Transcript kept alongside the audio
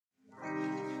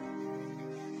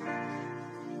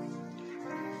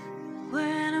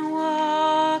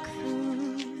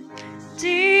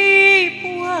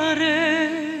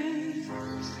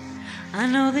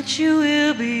that you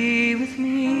will be with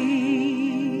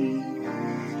me.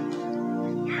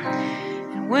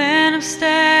 And when I'm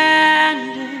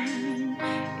standing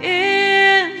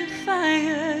in the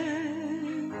fire,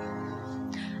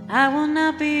 I will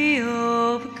not be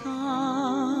overcome.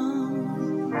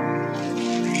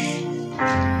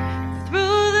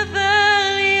 Through the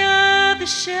valley of the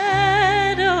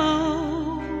shadow,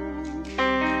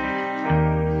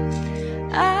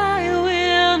 I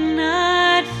will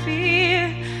not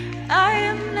fear. I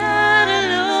am not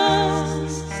alone.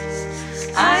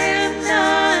 I am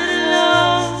not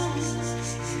alone.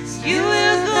 You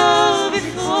will go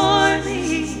before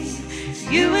me.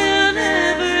 You will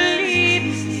never leave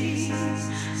me.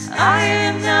 I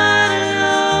am not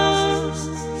alone.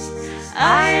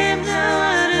 I am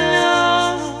not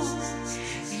alone.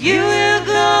 You will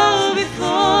go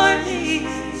before me.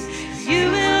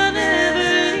 You will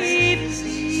never leave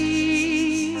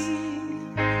me.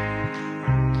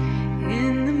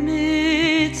 In the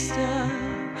midst of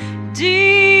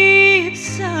deep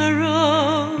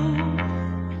sorrow,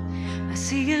 I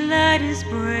see your light is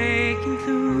breaking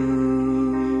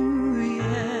through,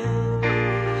 yeah.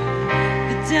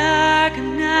 The dark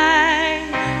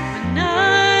night will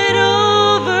not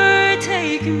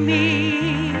overtake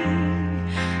me.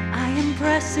 I am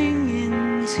pressing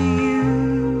into you.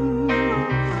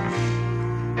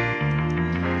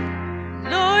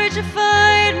 Lord, you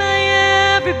fight my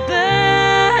every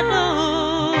battle.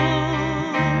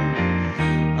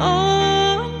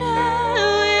 Oh, and I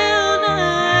will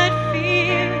not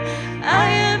fear. I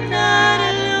am not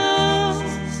alone.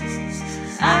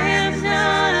 I am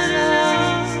not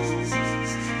alone.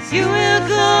 You will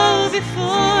go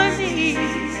before me.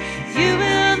 You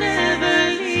will never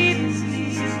leave me.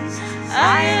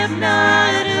 I am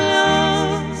not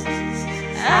alone.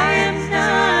 I am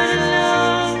not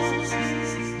alone.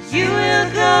 You will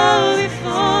go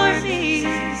before me.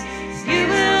 You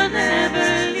will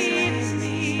never leave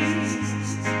me.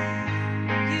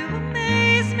 You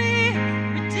amaze me,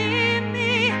 redeem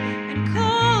me, and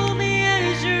call me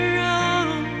as your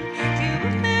own. You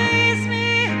amaze me,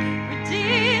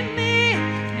 redeem me,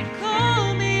 and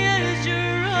call me as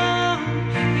your own.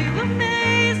 You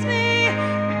amaze me,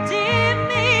 redeem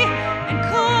me, and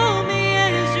call me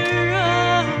as your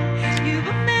own. You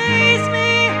amaze me,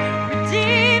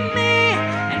 redeem me,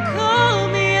 and call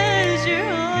me as your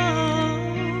own.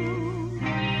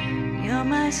 You're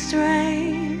my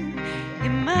strength,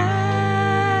 you're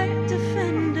my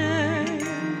defender.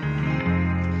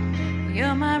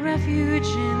 You're my refuge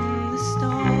in the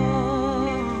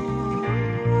storm.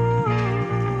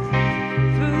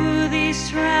 Through these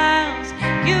trials,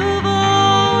 you've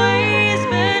always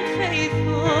been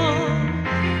faithful.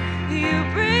 You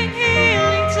bring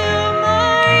healing to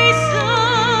my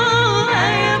soul.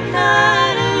 I am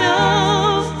not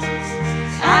alone.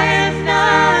 I am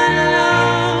not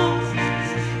alone.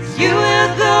 You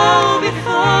will go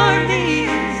before me.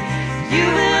 You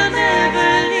will never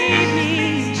leave me,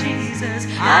 Jesus.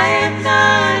 I am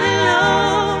not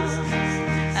alone.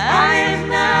 I am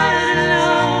not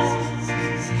alone.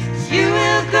 You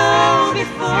will go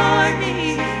before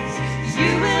me.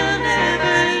 You will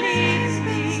never leave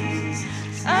me.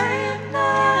 I am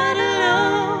not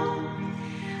alone.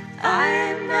 I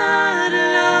am not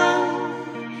alone.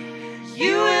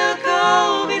 You will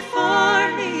go before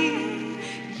me.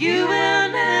 You will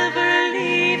never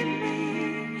leave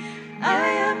me. I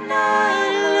am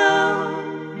not alone.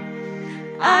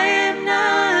 I am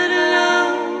not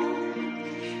alone.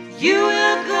 You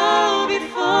will go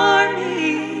before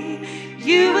me.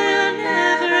 You will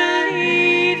never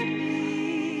leave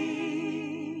me.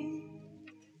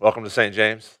 Welcome to St.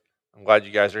 James. I'm glad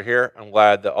you guys are here. I'm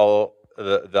glad that all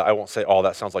I won't say all,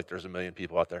 that sounds like there's a million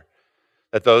people out there.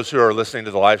 That those who are listening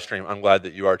to the live stream, I'm glad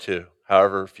that you are too,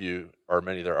 however few or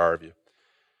many there are of you.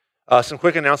 Some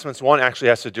quick announcements. One actually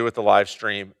has to do with the live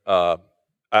stream.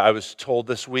 I was told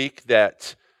this week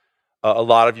that a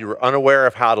lot of you were unaware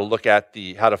of how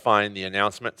to find the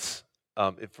announcements.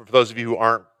 For those of you who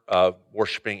aren't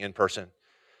worshiping in person,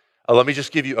 let me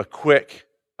just give you a quick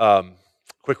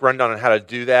rundown on how to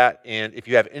do that. And if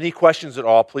you have any questions at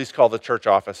all, please call the church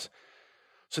office.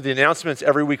 So the announcements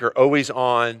every week are always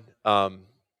on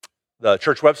the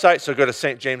church website. So go to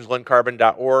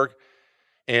stjamesglencarbon.org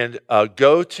and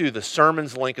go to the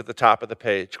sermons link at the top of the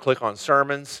page. Click on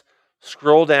sermons,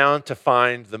 scroll down to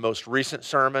find the most recent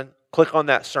sermon, click on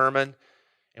that sermon,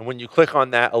 and when you click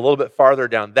on that, a little bit farther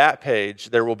down that page,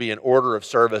 there will be an order of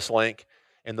service link,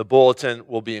 and the bulletin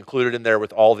will be included in there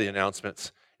with all the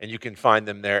announcements, and you can find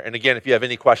them there. And again, if you have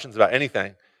any questions about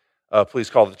anything, please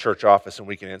call the church office and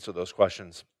we can answer those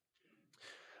questions.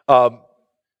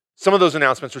 Some of those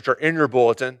announcements, which are in your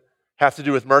bulletin, have to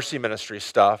do with Mercy Ministry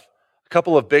stuff. A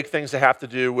couple of big things that have to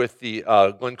do with the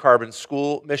Glen Carbon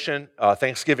School mission.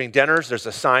 Thanksgiving dinners, there's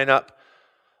a sign up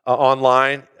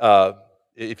online.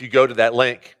 If you go to that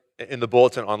link in the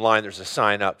bulletin online, there's a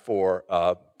sign up for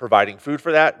providing food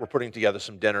for that. We're putting together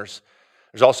some dinners.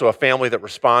 There's also a family that we're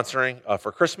sponsoring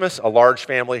for Christmas, a large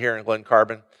family here in Glen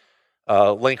Carbon.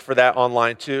 Link for that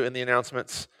online too in the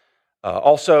announcements.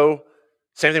 Also,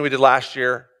 same thing we did last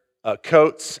year,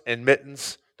 coats and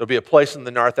mittens. There'll be a place in the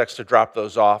narthex to drop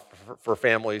those off for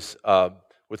families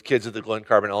with kids at the Glen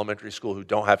Carbon Elementary School who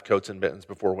don't have coats and mittens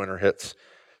before winter hits.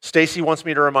 Stacy wants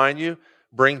me to remind you,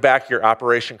 bring back your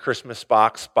Operation Christmas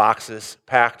boxes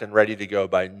packed and ready to go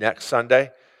by next Sunday,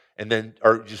 and then,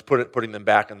 or just putting them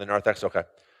back in the narthex. Okay.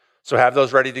 So have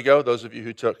those ready to go, those of you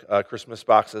who took Christmas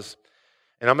boxes.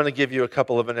 And I'm going to give you a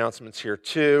couple of announcements here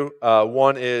too.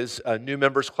 One is a new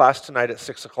members class tonight at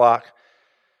 6 o'clock.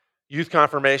 Youth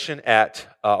confirmation at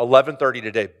 11:30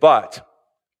 today. But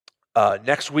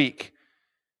next week,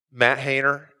 Matt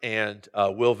Hayner and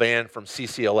Will Van from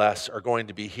CCLS are going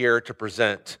to be here to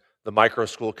present the micro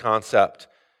school concept.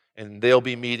 And they'll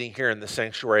be meeting here in the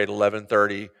sanctuary at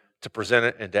 11:30 to present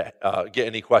it and to get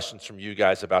any questions from you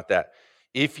guys about that.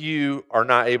 If you are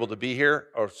not able to be here,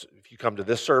 or if you come to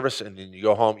this service and then you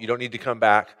go home, you don't need to come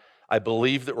back. I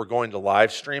believe that we're going to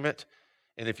live stream it.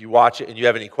 And if you watch it and you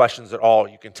have any questions at all,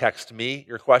 you can text me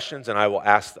your questions and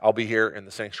I'll be here in the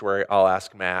sanctuary. I'll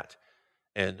ask Matt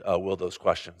and Will those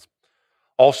questions.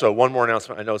 Also, one more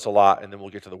announcement. I know it's a lot, and then we'll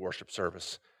get to the worship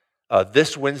service.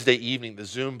 This Wednesday evening, the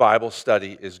Zoom Bible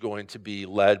study is going to be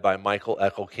led by Michael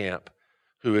Eckelkamp,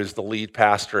 who is the lead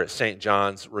pastor at St.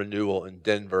 John's Renewal in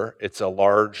Denver. It's a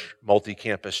large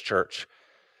multi-campus church.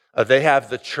 They have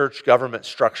the church government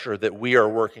structure that we are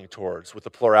working towards with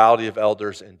the plurality of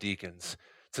elders and deacons.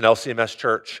 It's an LCMS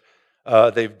church.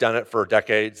 They've done it for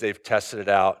decades. They've tested it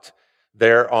out.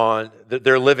 They're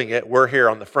living it. We're here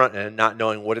on the front end not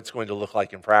knowing what it's going to look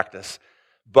like in practice.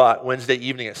 But Wednesday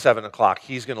evening at 7 o'clock,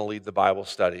 he's going to lead the Bible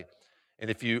study.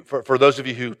 And for those of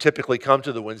you who typically come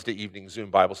to the Wednesday evening Zoom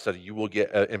Bible study, you will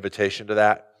get an invitation to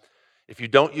that. If you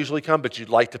don't usually come, but you'd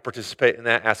like to participate in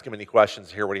that, ask him any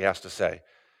questions, hear what he has to say.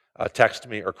 Text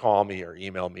me or call me or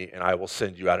email me, and I will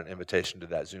send you out an invitation to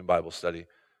that Zoom Bible study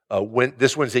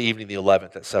this Wednesday evening, the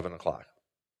 11th at 7 o'clock.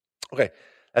 Okay,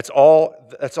 that's all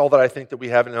that I think that we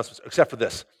have in announcements, except for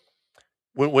this.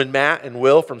 When Matt and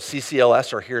Will from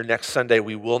CCLS are here next Sunday,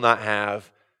 we will not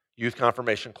have youth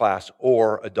confirmation class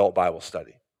or adult Bible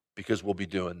study because we'll be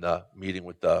doing the meeting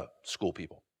with the school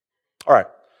people. All right,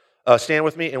 stand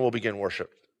with me and we'll begin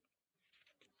worship.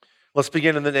 Let's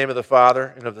begin in the name of the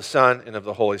Father and of the Son and of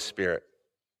the Holy Spirit.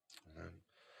 Amen.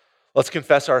 Let's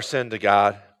confess our sin to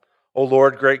God. O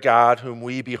Lord, great God, whom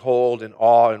we behold in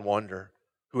awe and wonder,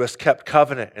 who has kept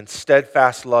covenant and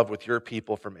steadfast love with your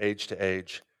people from age to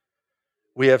age.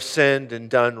 We have sinned and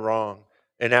done wrong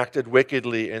and acted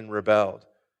wickedly and rebelled,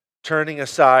 turning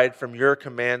aside from your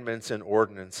commandments and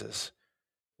ordinances.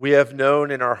 We have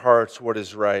known in our hearts what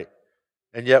is right,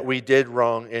 and yet we did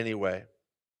wrong anyway.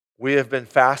 We have been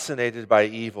fascinated by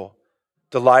evil,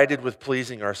 delighted with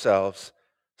pleasing ourselves,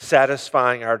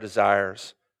 satisfying our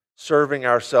desires, serving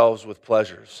ourselves with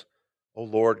pleasures. O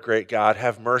Lord, great God,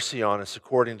 have mercy on us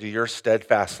according to your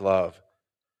steadfast love.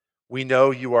 We know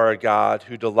you are a God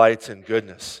who delights in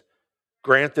goodness.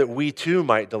 Grant that we too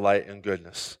might delight in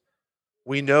goodness.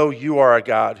 We know you are a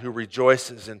God who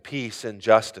rejoices in peace and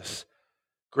justice.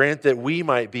 Grant that we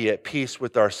might be at peace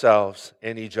with ourselves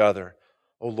and each other.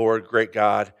 O Lord, great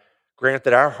God, grant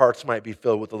that our hearts might be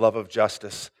filled with the love of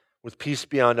justice, with peace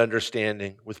beyond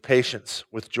understanding, with patience,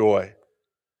 with joy.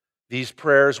 These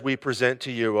prayers we present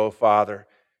to you, O Father,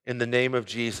 in the name of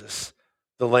Jesus,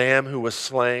 the Lamb who was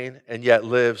slain and yet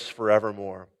lives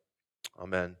forevermore.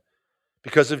 Amen.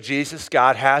 Because of Jesus,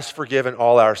 God has forgiven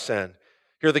all our sin.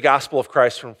 Hear the gospel of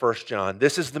Christ from 1 John.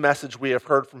 This is the message we have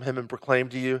heard from him and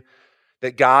proclaimed to you,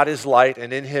 that God is light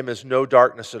and in him is no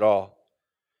darkness at all.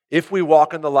 If we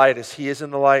walk in the light as he is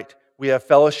in the light, we have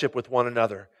fellowship with one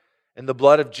another, and the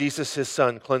blood of Jesus, his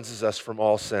Son, cleanses us from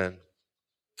all sin.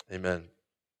 Amen.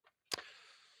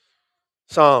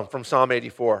 From Psalm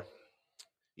 84.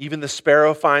 Even the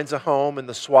sparrow finds a home and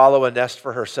the swallow a nest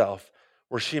for herself,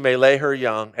 where she may lay her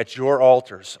young at your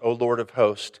altars, O Lord of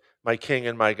hosts, my King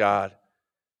and my God.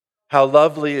 How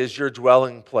lovely is your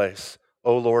dwelling place,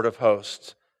 O Lord of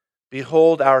hosts.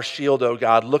 Behold our shield, O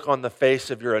God. Look on the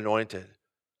face of your anointed.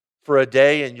 For a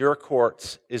day in your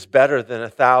courts is better than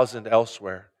 1,000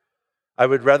 elsewhere. I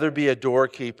would rather be a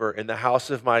doorkeeper in the house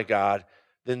of my God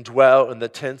than dwell in the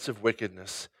tents of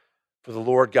wickedness. For the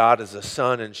Lord God is a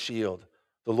sun and shield.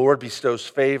 The Lord bestows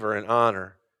favor and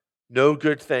honor. No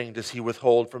good thing does he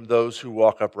withhold from those who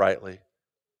walk uprightly.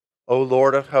 O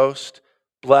Lord of hosts,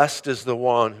 blessed is the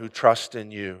one who trusts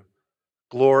in you.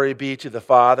 Glory be to the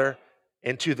Father,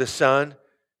 and to the Son,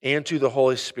 and to the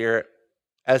Holy Spirit,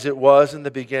 as it was in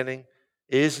the beginning,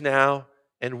 is now,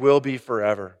 and will be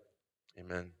forever.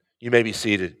 Amen. You may be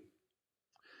seated.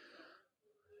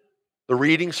 The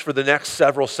readings for the next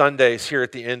several Sundays here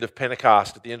at the end of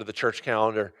Pentecost, at the end of the church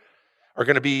calendar, are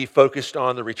going to be focused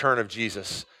on the return of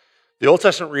Jesus. The Old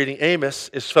Testament reading, Amos,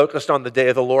 is focused on the day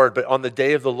of the Lord, but on the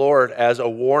day of the Lord as a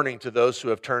warning to those who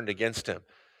have turned against him.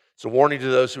 It's a warning to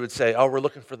those who would say, oh, we're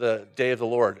looking for the day of the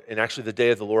Lord. And actually, the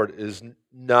day of the Lord is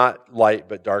not light,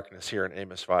 but darkness here in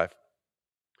Amos 5.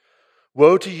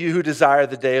 Woe to you who desire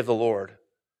the day of the Lord.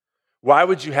 Why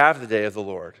would you have the day of the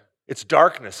Lord? It's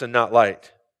darkness and not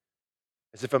light.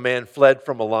 As if a man fled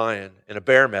from a lion and a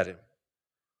bear met him,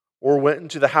 or went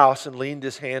into the house and leaned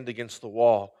his hand against the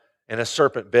wall, and a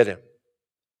serpent bit him.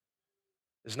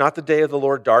 Is not the day of the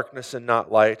Lord darkness and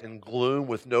not light, and gloom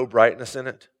with no brightness in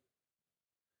it?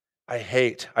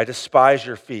 I despise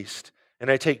your feast,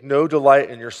 and I take no delight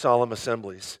in your solemn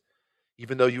assemblies.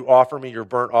 Even though you offer me your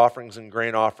burnt offerings and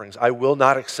grain offerings, I will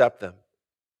not accept them.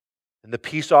 And the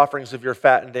peace offerings of your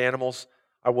fattened animals,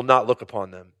 I will not look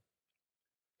upon them.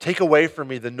 Take away from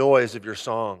me the noise of your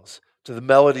songs. To the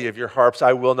melody of your harps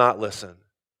I will not listen.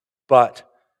 But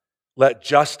let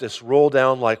justice roll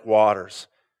down like waters,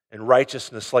 and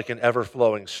righteousness like an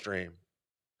ever-flowing stream.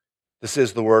 This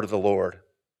is the word of the Lord.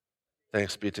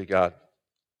 Thanks be to God.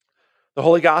 The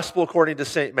Holy Gospel according to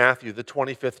St. Matthew, the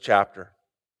 25th chapter.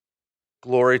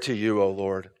 Glory to you, O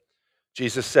Lord.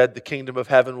 Jesus said, the kingdom of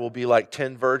heaven will be like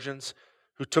 10 virgins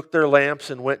who took their lamps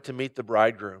and went to meet the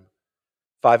bridegroom.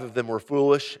 5 of them were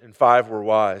foolish, and 5 were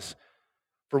wise.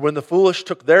 For when the foolish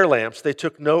took their lamps, they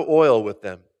took no oil with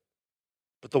them.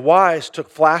 But the wise took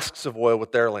flasks of oil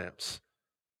with their lamps.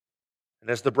 And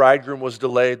as the bridegroom was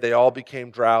delayed, they all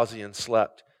became drowsy and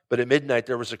slept. But at midnight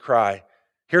there was a cry,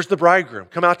 here's the bridegroom,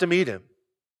 come out to meet him.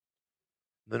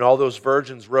 Then all those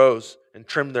virgins rose and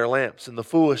trimmed their lamps. And the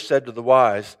foolish said to the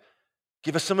wise,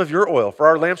 give us some of your oil, for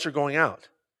our lamps are going out.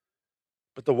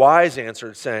 But the wise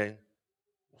answered, saying,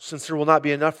 since there will not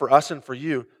be enough for us and for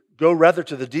you, go rather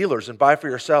to the dealers and buy for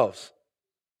yourselves.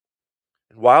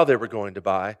 And while they were going to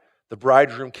buy, the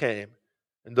bridegroom came,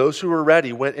 and those who were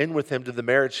ready went in with him to the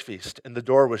marriage feast, and the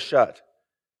door was shut.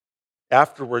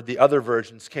 Afterward, the other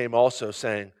virgins came also,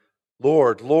 saying,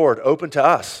 Lord, Lord, open to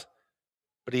us.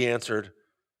 But he answered,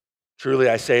 truly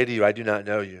I say to you, I do not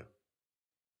know you.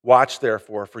 Watch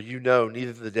therefore, for you know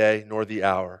neither the day nor the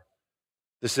hour.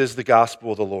 This is the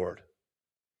gospel of the Lord.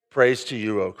 Praise to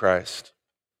you, O Christ.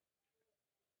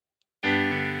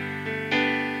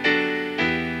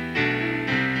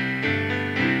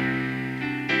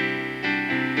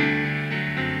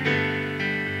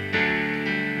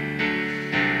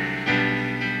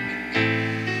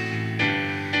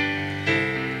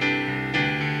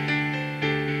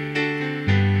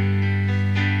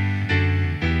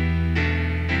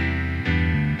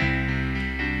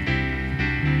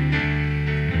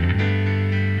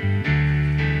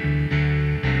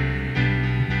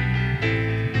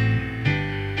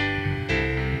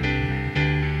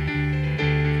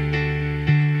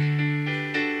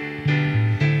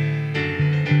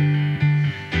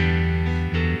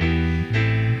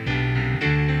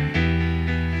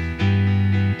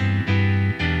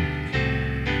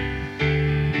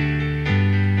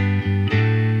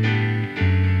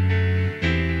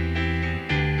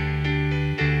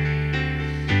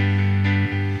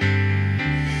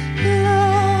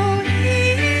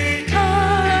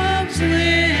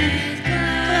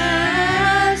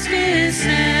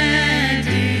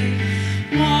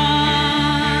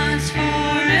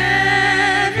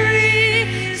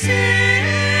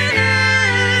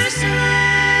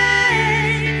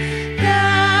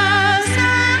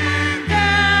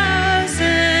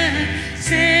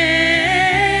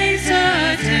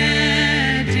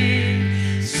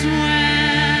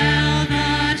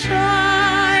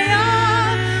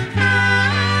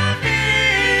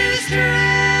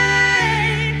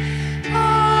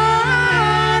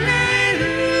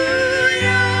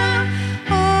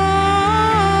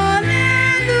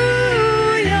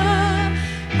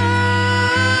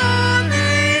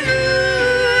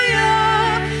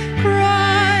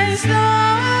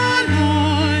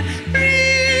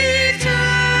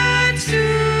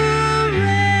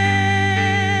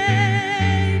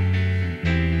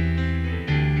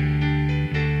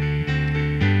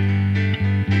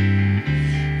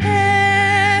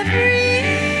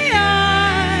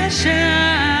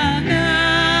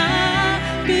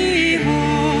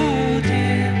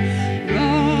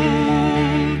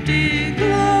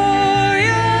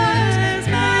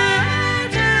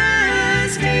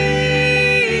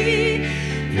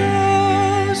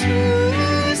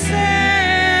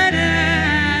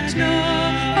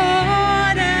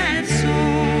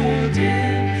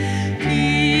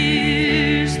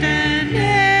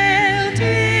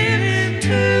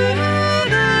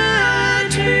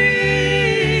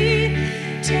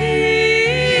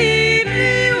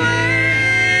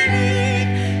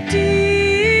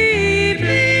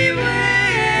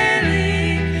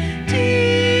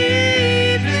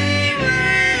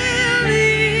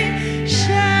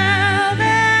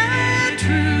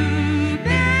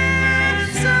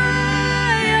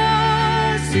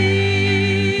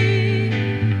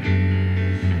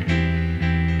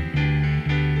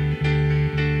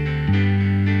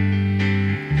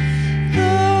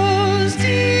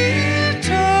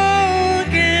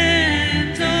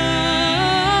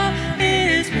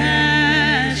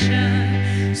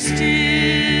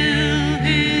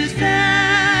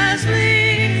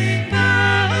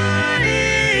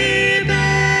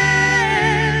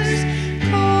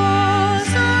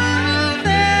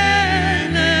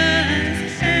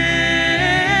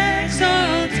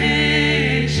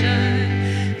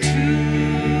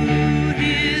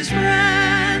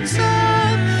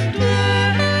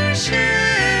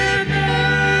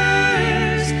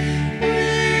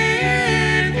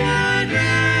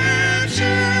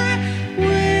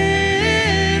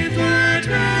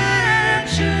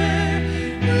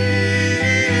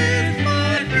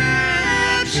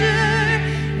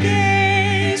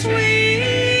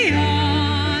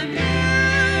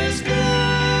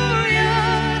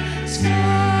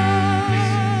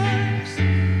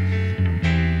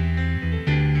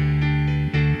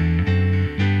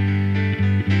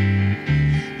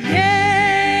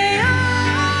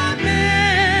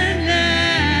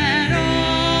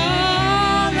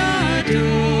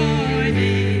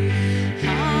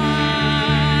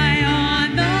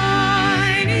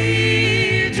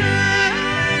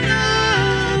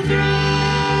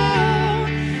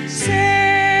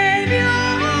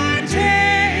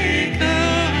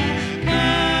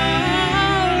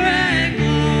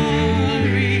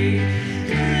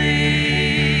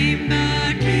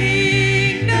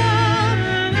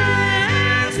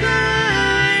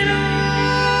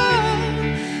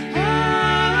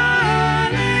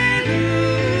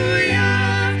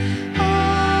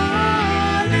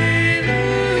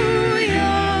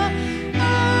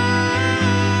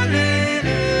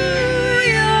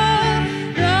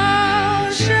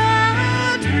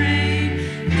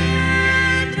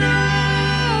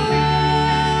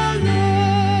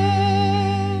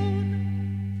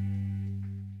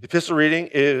 epistle reading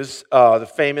is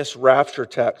the famous rapture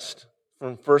text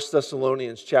from 1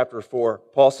 Thessalonians chapter 4.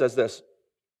 Paul says this,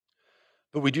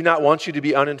 "But we do not want you to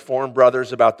be uninformed,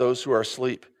 brothers, about those who are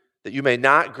asleep, that you may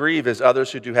not grieve as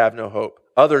others who do have no hope.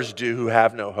 Others do who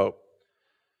have no hope.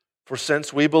 For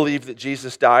since we believe that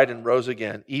Jesus died and rose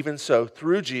again, even so,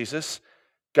 through Jesus,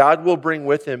 God will bring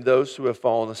with him those who have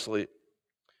fallen asleep.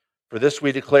 For this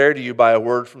we declare to you by a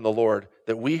word from the Lord,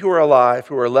 that we who are alive,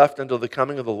 who are left until the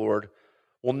coming of the Lord,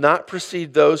 will not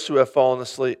precede those who have fallen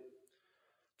asleep.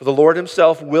 For the Lord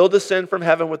himself will descend from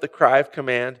heaven with the cry of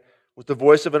command, with the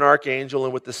voice of an archangel,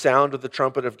 and with the sound of the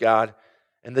trumpet of God,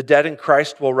 and the dead in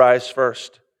Christ will rise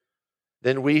first.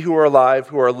 Then we who are alive,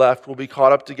 who are left, will be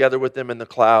caught up together with them in the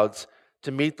clouds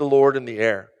to meet the Lord in the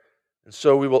air. And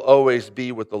so we will always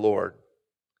be with the Lord.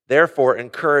 Therefore,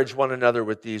 encourage one another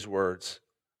with these words."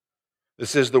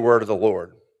 This is the word of the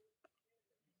Lord.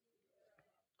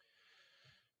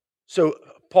 So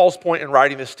Paul's point in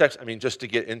writing this text, just to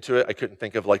get into it, I couldn't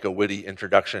think of like a witty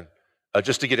introduction.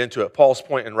 Just to get into it, Paul's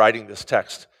point in writing this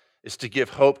text is to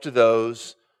give hope to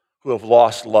those who have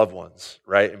lost loved ones,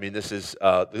 right? This is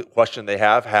the question they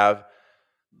have. Have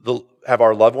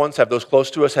our loved ones, have those close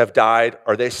to us, have died?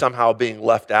 Are they somehow being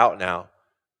left out now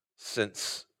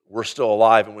since we're still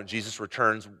alive? And when Jesus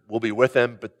returns, we'll be with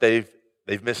him, but they've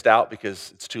missed out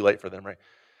because it's too late for them, right?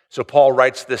 So Paul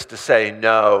writes this to say,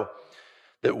 no,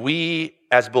 that we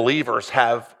as believers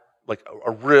have like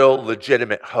a real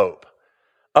legitimate hope.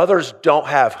 Others don't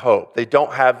have hope. They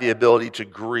don't have the ability to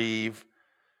grieve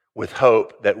with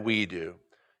hope that we do.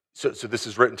 So this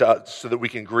is written to us so that we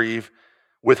can grieve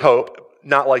with hope,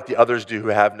 not like the others do who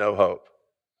have no hope.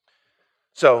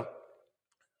 So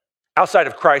outside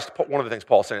of Christ, one of the things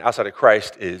Paul's saying, outside of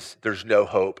Christ is there's no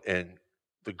hope in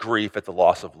the grief at the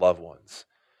loss of loved ones.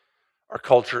 Our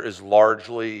culture is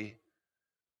largely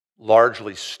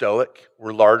stoic.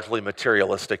 We're largely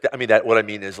materialistic. What I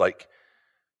mean is like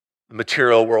the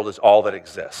material world is all that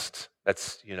exists.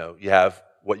 That's, you have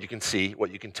what you can see,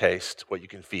 what you can taste, what you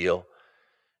can feel.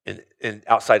 And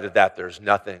outside of that, there's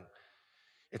nothing.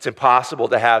 It's impossible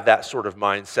to have that sort of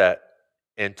mindset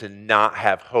and to not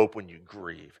have hope when you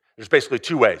grieve. There's basically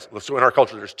two ways. So in our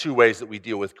culture, there's two ways that we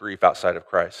deal with grief outside of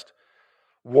Christ.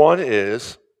 One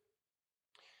is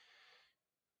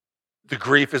the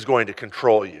grief is going to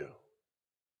control you.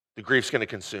 The grief's going to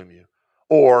consume you.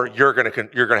 Or you're going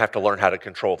to have to learn how to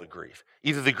control the grief.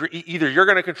 Either you're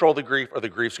going to control the grief or the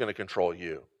grief's going to control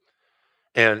you.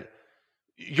 And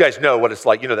you guys know what it's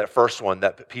like. That first one,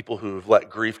 that people who've let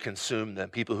grief consume them,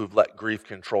 people who've let grief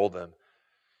control them.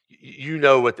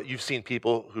 You've seen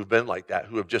people who've been like that,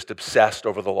 who have just obsessed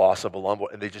over the loss of a loved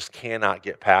one, and they just cannot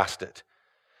get past it.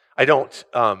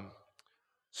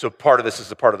 So part of this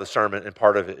is a part of the sermon, and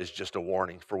part of it is just a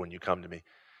warning for when you come to me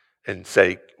and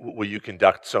say, will you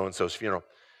conduct so-and-so's funeral?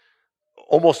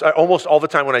 Almost all the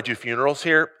time when I do funerals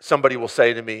here, somebody will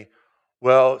say to me,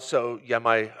 well,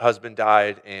 my husband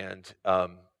died, and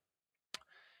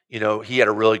he had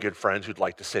a really good friend who'd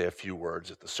like to say a few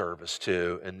words at the service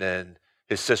too, and then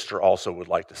his sister also would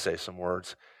like to say some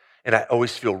words. And I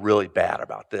always feel really bad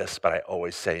about this, but I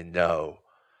always say no.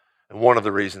 And one of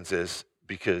the reasons is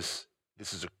because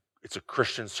it's a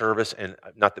Christian service, and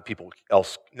not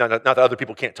that other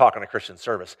people can't talk on a Christian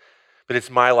service, but it's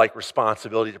my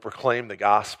responsibility to proclaim the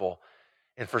gospel,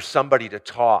 and for somebody to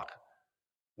talk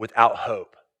without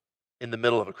hope in the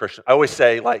middle of a Christian. I always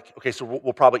say okay, so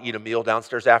we'll probably eat a meal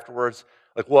downstairs afterwards.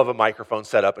 We'll have a microphone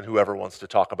set up, and whoever wants to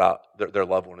talk about their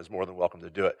loved one is more than welcome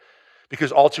to do it.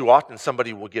 Because all too often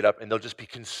somebody will get up and they'll just be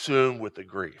consumed with the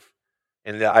grief.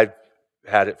 And I've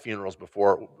had at funerals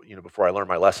before, before I learned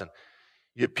my lesson.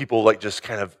 People just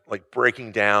kind of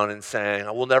breaking down and saying,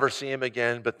 "I will never see him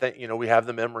again," but we have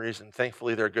the memories, and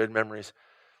thankfully they're good memories.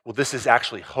 Well, this is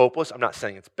actually hopeless. I'm not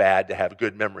saying it's bad to have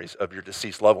good memories of your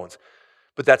deceased loved ones,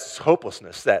 but that's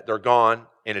hopelessness, that they're gone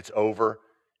and it's over,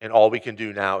 and all we can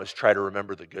do now is try to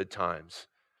remember the good times.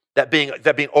 That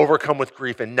being overcome with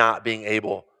grief and not being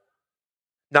able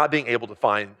to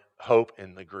find hope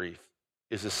in the grief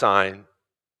is a sign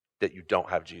that you don't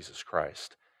have Jesus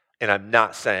Christ. And I'm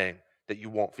not saying that you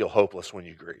won't feel hopeless when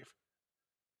you grieve.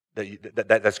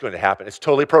 That's going to happen. It's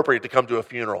totally appropriate to come to a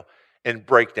funeral and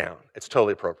break down. It's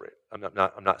totally appropriate. I'm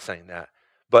not saying that.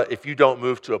 But if you don't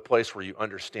move to a place where you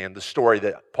understand the story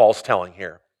that Paul's telling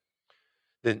here,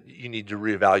 then you need to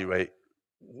reevaluate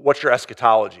what's your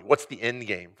eschatology? What's the end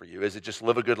game for you? Is it just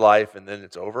live a good life and then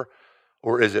it's over?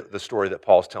 Or is it the story that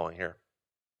Paul's telling here?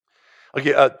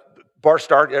 Okay, Bart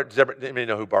Starr, does anybody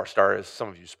know who Bart Starr is? Some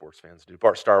of you sports fans do.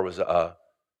 Bart Starr was a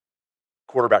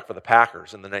quarterback for the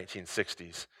Packers in the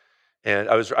 1960s. And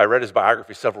I read his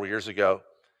biography several years ago.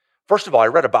 First of all, I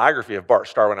read a biography of Bart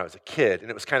Starr when I was a kid, and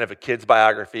it was kind of a kid's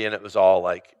biography, and it was all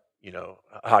like,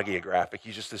 hagiographic.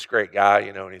 He's just this great guy,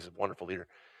 and he's a wonderful leader.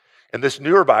 And this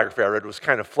newer biography I read was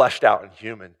kind of fleshed out and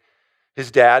human.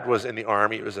 His dad was in the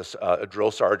Army. He was a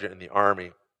drill sergeant in the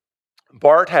Army.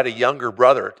 Bart had a younger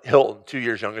brother, Hilton, 2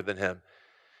 years younger than him.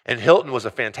 And Hilton was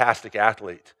a fantastic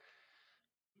athlete.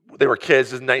 They were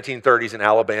kids in the 1930s in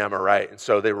Alabama, right? And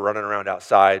so they were running around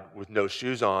outside with no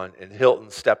shoes on, and Hilton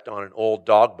stepped on an old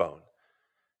dog bone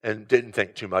and didn't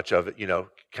think too much of it,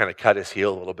 kind of cut his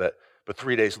heel a little bit. But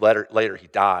 3 days later, he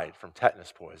died from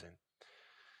tetanus poisoning.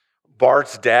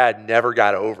 Bart's dad never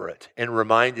got over it and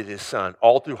reminded his son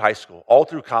all through high school, all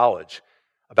through college,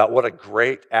 about what a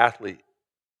great athlete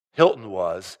Hilton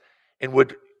was, and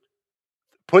would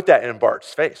put that in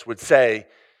Bart's face, would say,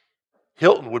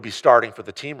 Hilton would be starting for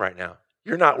the team right now.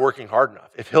 You're not working hard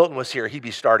enough. If Hilton was here, he'd be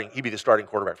the starting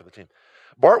quarterback for the team.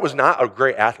 Bart was not a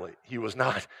great athlete. He was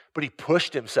not, but he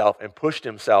pushed himself,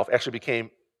 actually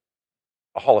became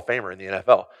a Hall of Famer in the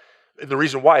NFL. And the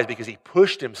reason why is because he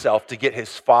pushed himself to get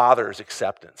his father's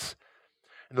acceptance.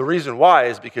 And the reason why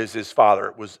is because his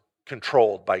father was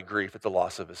controlled by grief at the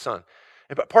loss of his son.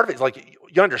 But part of it is like,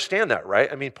 you understand that,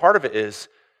 right? I mean, part of it is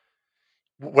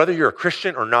whether you're a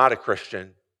Christian or not a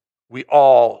Christian, we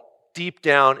all, deep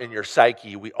down in your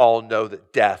psyche, we all know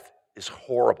that death is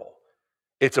horrible.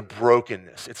 It's a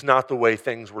brokenness. It's not the way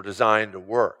things were designed to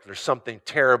work. There's something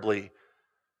terribly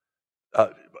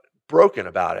broken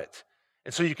about it.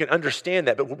 And so you can understand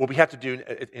that, but what we have to do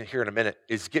here in a minute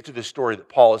is get to the story that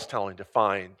Paul is telling to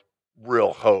find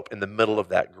real hope in the middle of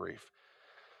that grief.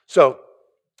 So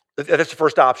that's the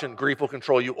first option. Grief will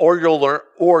control you, or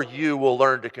you will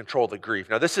learn to control the grief.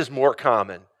 Now, this is more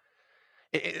common.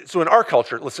 So in our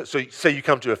culture, so say you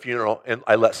come to a funeral and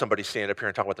I let somebody stand up here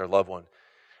and talk about their loved one,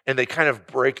 and they kind of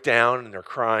break down and they're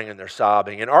crying and they're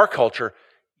sobbing. In our culture,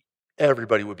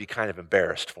 everybody would be kind of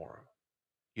embarrassed for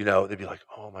them. They'd be like,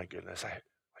 oh my goodness, I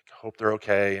hope they're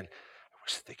okay. And I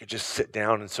wish they could just sit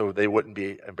down and so they wouldn't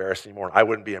be embarrassed anymore. And I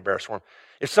wouldn't be embarrassed for them.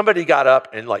 If somebody got up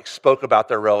and spoke about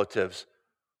their relatives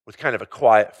with kind of a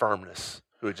quiet firmness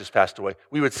who had just passed away,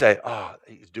 we would say, oh,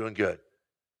 he's doing good.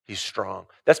 He's strong.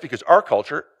 That's because our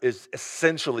culture is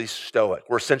essentially stoic.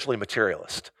 We're essentially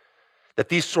materialist. That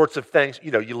these sorts of things,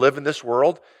 you live in this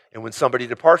world, and when somebody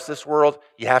departs this world,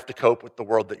 you have to cope with the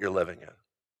world that you're living in,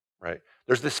 right?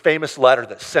 There's this famous letter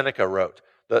that Seneca wrote.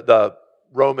 The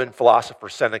Roman philosopher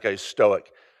Seneca, is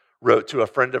Stoic, wrote to a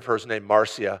friend of hers named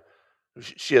Marcia.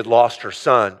 She had lost her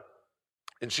son,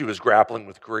 and she was grappling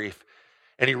with grief.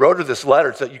 And he wrote her this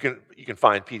letter, so you can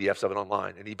find PDFs of it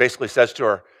online. And he basically says to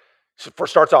her,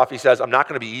 starts off, he says, I'm not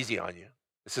going to be easy on you.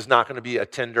 This is not going to be a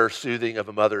tender soothing of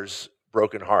a mother's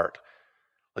broken heart.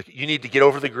 You need to get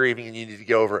over the grieving, and you need to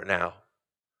get over it now.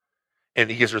 And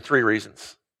he gives her 3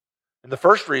 reasons. And the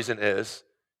first reason is,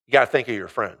 you got to think of your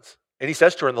friends. And he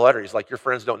says to her in the letter, he's like, your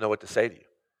friends don't know what to say to you.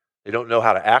 They don't know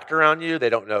how to act around you. They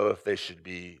don't know if they should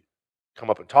come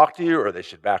up and talk to you or they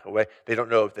should back away. They don't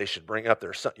know if they should bring up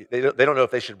their son. They don't know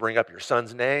if they should bring up your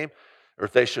son's name or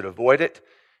if they should avoid it.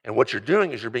 And what you're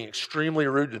doing is you're being extremely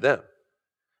rude to them.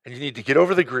 And you need to get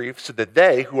over the grief so that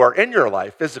they, who are in your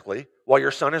life physically, while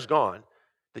your son is gone,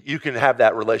 that you can have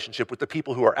that relationship with the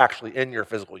people who are actually in your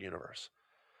physical universe.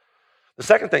 The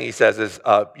second thing he says is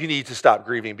you need to stop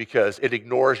grieving because it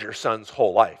ignores your son's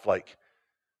whole life.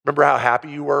 Remember how happy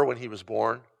you were when he was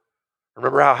born?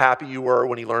 Remember how happy you were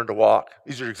when he learned to walk?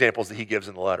 These are examples that he gives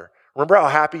in the letter. Remember how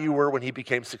happy you were when he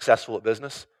became successful at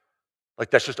business?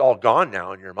 That's just all gone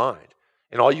now in your mind.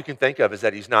 And all you can think of is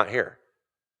that he's not here.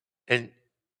 And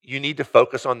you need to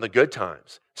focus on the good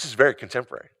times. This is very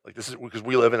contemporary. This is because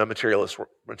we live in a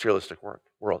materialistic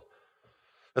world.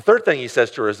 The third thing he says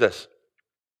to her is this.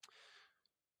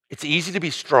 It's easy to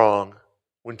be strong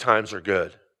when times are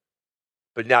good,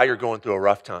 but now you're going through a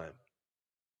rough time,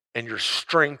 and your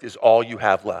strength is all you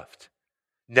have left.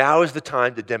 Now is the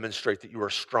time to demonstrate that you are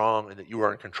strong and that you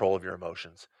are in control of your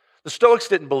emotions. The Stoics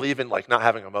didn't believe in not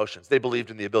having emotions. They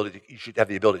believed in you should have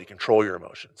the ability to control your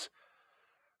emotions.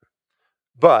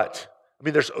 But,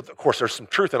 there's some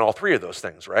truth in all 3 of those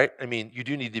things, right? You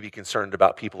do need to be concerned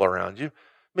about people around you.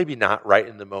 Maybe not right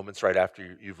in the moments right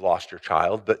after you've lost your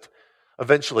child, but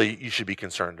eventually you should be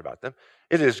concerned about them.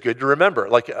 It is good to remember.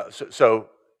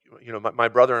 My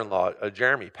brother-in-law,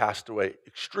 Jeremy, passed away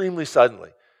extremely suddenly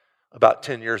about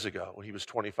 10 years ago when he was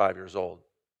 25 years old.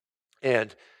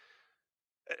 And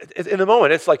in the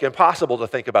moment, it's impossible to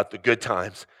think about the good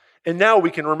times. And now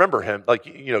we can remember him,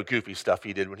 goofy stuff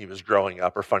he did when he was growing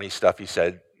up or funny stuff he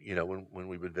said, when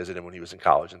we would visit him when he was in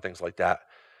college and things like that.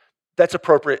 That's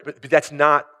appropriate, but that's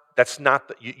not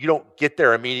you don't get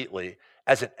there immediately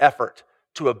as an effort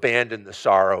to abandon the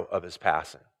sorrow of his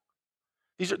passing.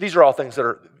 These are all things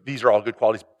these are all good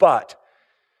qualities, but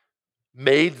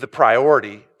made the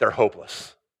priority, they're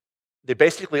hopeless. They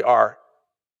basically are,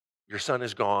 your son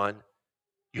is gone.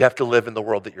 You have to live in the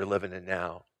world that you're living in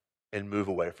now and move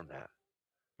away from that.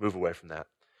 Move away from that.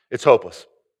 It's hopeless.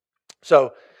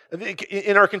 So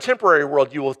in our contemporary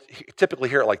world, you will typically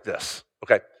hear it like this,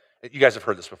 okay? You guys have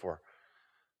heard this before.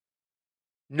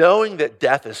 Knowing that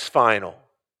death is final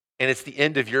and it's the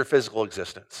end of your physical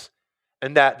existence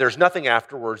and that there's nothing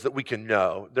afterwards that we can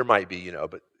know. There might be,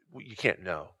 but you can't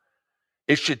know.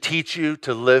 It should teach you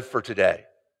to live for today,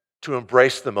 to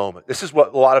embrace the moment. This is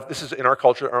what this is in our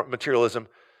culture, our materialism.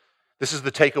 This is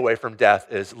the takeaway from death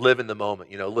is live in the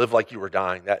moment, live like you were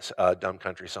dying. That's a Dumb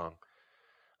Country song.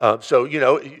 So,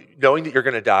 knowing that you're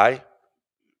going to die,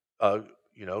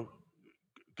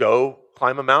 go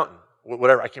climb a mountain,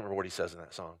 whatever. I can't remember what he says in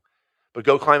that song, but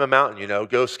go climb a mountain,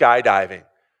 go skydiving,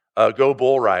 go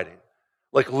bull riding.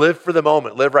 Like live for the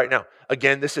moment, live right now.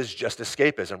 Again, this is just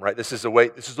escapism, right? This is the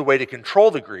way to control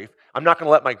the grief. I'm not going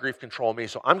to let my grief control me,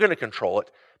 so I'm going to control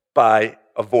it by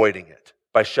avoiding it,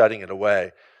 by shutting it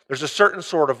away. There's a certain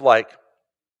sort of I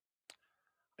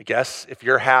guess if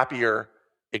you're happier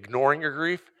ignoring your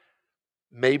grief,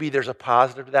 maybe there's a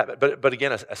positive to that. But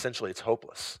again, essentially, it's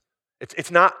hopeless.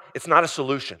 It's not a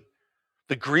solution.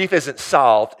 The grief isn't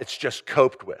solved. It's just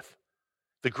coped with.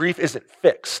 The grief isn't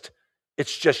fixed.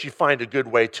 It's just you find a good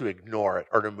way to ignore it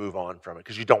or to move on from it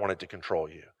because you don't want it to control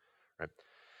you. Right?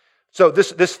 So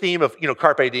this theme of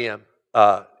carpe diem,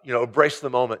 embrace the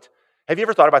moment. Have you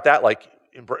ever thought about that?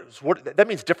 That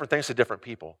means different things to different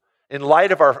people. In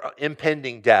light of our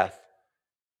impending death,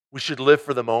 we should live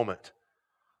for the moment.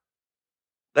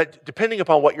 That depending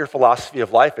upon what your philosophy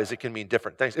of life is, it can mean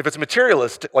different things. If it's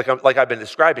materialist, like I've been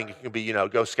describing, it can be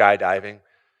go skydiving,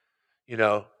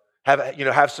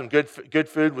 have some good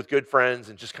food with good friends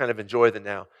and just kind of enjoy the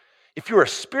now. If you're a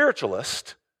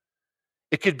spiritualist,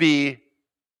 it could be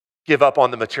give up on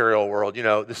the material world.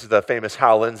 This is the famous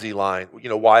Hal Lindsey line,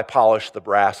 why polish the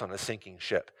brass on a sinking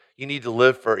ship? You need to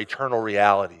live for eternal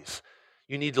realities.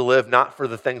 You need to live not for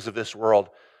the things of this world,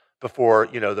 but for,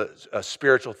 the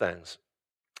spiritual things.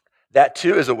 That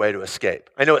too is a way to escape.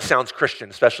 I know it sounds Christian,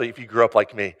 especially if you grew up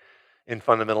like me in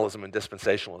fundamentalism and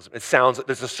dispensationalism. It sounds like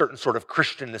there's a certain sort of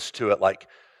Christianness to it,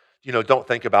 don't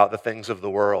think about the things of the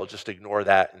world, just ignore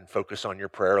that and focus on your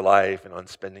prayer life and on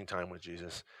spending time with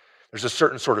Jesus. There's a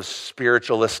certain sort of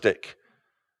spiritualistic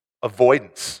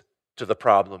avoidance to the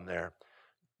problem there.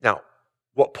 Now,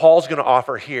 what Paul's going to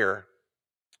offer here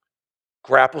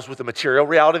grapples with the material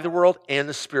reality of the world and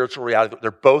the spiritual reality.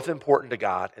 They're both important to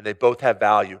God, and they both have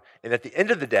value. And at the end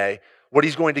of the day, what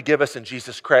he's going to give us in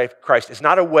Jesus Christ is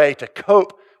not a way to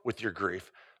cope with your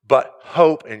grief, but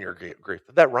hope in your grief.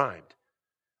 That rhymed.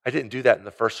 I didn't do that in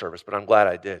the first service, but I'm glad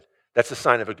I did. That's a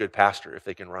sign of a good pastor if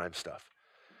they can rhyme stuff.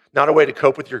 Not a way to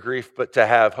cope with your grief, but to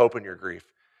have hope in your grief.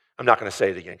 I'm not going to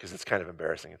say it again because it's kind of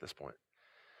embarrassing at this point.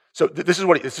 So this is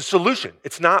it's a solution.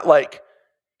 It's not like,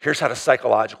 here's how to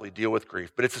psychologically deal with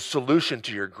grief, but it's a solution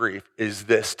to your grief is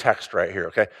this text right here,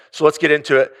 okay? So let's get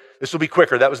into it. This will be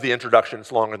quicker. That was the introduction.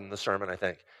 It's longer than the sermon, I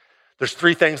think. There's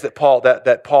three things that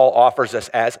Paul offers us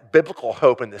as biblical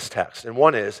hope in this text. And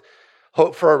one is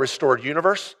hope for a restored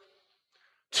universe.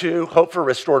 2, hope for a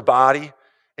restored body.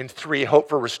 And 3, hope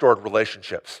for restored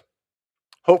relationships.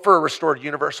 Hope for a restored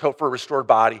universe, hope for a restored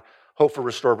body, hope for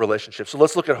restored relationships. So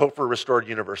let's look at hope for a restored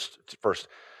universe first.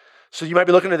 So you might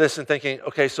be looking at this and thinking,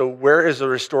 okay, so where is the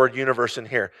restored universe in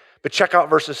here? But check out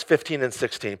verses 15 and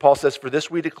 16. Paul says, "For this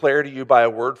we declare to you by a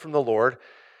word from the Lord,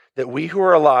 that we who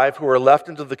are alive, who are left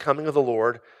until the coming of the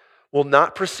Lord, will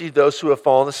not precede those who have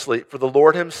fallen asleep. For the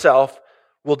Lord himself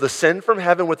will descend from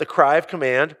heaven with a cry of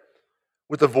command,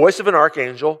 with the voice of an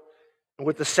archangel, and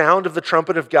with the sound of the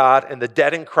trumpet of God, and the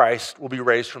dead in Christ will be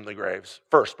raised from the graves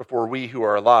first, before we who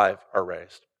are alive are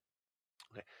raised."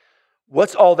 Okay.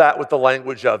 What's all that with the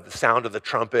language of the sound of the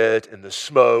trumpet and the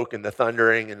smoke and the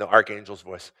thundering and the archangel's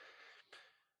voice?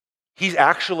 He's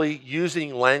actually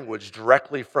using language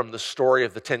directly from the story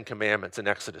of the Ten Commandments in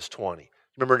Exodus 20.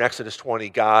 Remember in Exodus 20,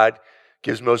 God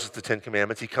gives Moses the Ten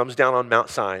Commandments. He comes down on Mount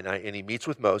Sinai and he meets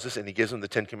with Moses and he gives him the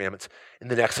Ten Commandments.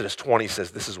 And then Exodus 20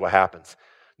 says this is what happens.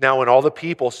 "Now when all the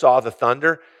people saw the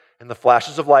thunder and the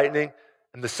flashes of lightning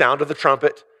and the sound of the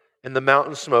trumpet and the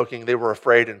mountain smoking, they were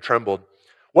afraid and trembled."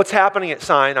 What's happening at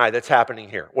Sinai that's happening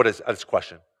here? What is this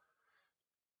question?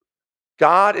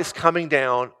 God is coming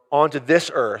down onto this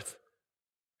earth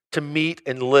to meet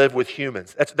and live with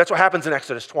humans. That's what happens in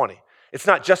Exodus 20. It's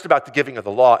not just about the giving of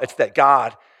the law. It's that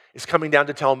God is coming down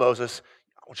to tell Moses,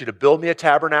 "I want you to build me a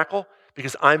tabernacle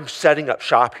because I'm setting up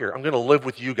shop here. I'm going to live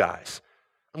with you guys.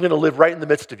 I'm going to live right in the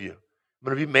midst of you. I'm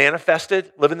going to be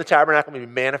manifested, live in the tabernacle, I'm going to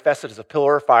be manifested as a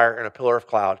pillar of fire and a pillar of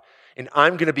cloud. And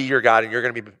I'm going to be your God, and you're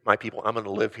going to be my people. I'm going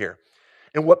to live here.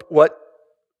 And what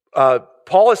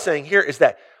Paul is saying here is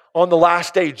that on the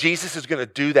last day, Jesus is going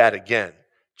to do that again.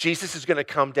 Jesus is going to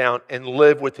come down and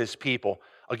live with his people.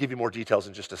 I'll give you more details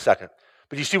in just a second.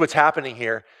 But you see what's happening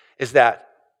here is that,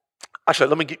 actually,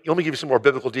 let me give you some more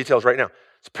biblical details right now.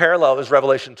 It's parallel is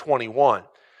Revelation 21.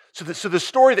 So the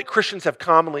story that Christians have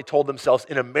commonly told themselves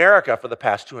in America for the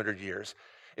past 200 years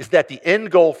is that the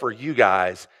end goal for you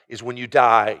guys is when you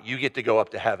die, you get to go up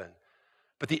to heaven.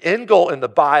 But the end goal in the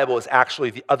Bible is actually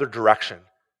the other direction.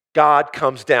 God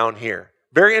comes down here.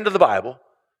 Very end of the Bible,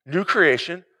 new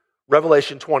creation,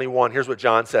 Revelation 21. Here's what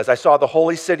John says. I saw the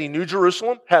holy city, New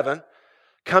Jerusalem, heaven,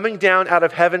 coming down out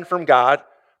of heaven from God,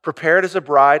 prepared as a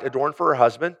bride adorned for her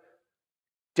husband,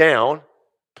 down,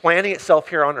 planning itself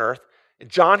here on earth. And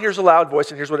John hears a loud voice,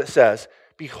 and here's what it says.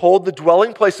 Behold, the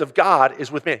dwelling place of God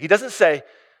is with man. He doesn't say,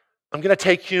 I'm going to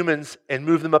take humans and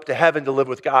move them up to heaven to live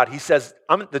with God. He says,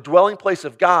 the dwelling place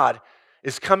of God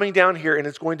is coming down here, and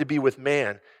it's going to be with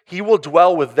man. He will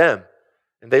dwell with them,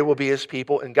 and they will be his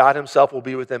people, and God himself will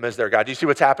be with them as their God. Do you see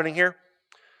what's happening here?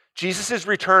 Jesus is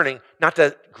returning not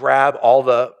to grab all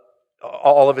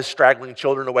of his straggling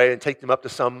children away and take them up to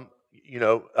some,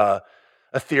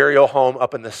 ethereal home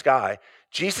up in the sky.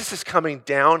 Jesus is coming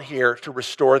down here to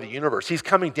restore the universe. He's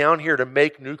coming down here to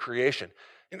make new creation.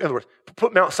 In other words,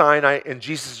 put Mount Sinai and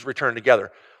Jesus' return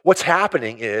together. What's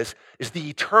happening is the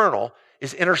eternal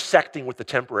is intersecting with the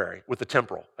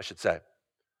temporal, I should say.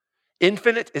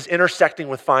 Infinite is intersecting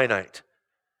with finite.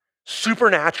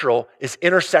 Supernatural is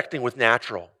intersecting with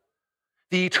natural.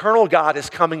 The eternal God is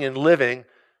coming and living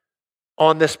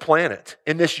on this planet,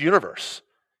 in this universe.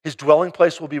 His dwelling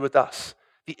place will be with us.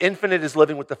 The infinite is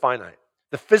living with the finite.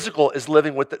 The physical is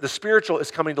living with the spiritual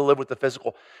is coming to live with the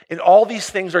physical. And all these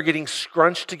things are getting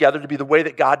scrunched together to be the way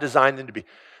that God designed them to be.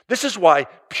 This is why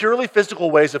purely physical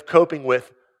ways of coping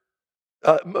with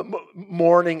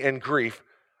mourning and grief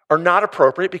are not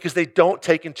appropriate because they don't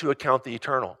take into account the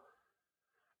eternal.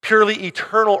 Purely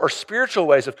eternal or spiritual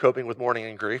ways of coping with mourning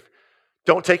and grief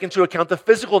don't take into account the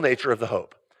physical nature of the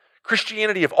hope.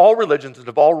 Christianity of all religions and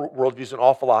of all worldviews and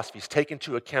all philosophies take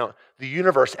into account the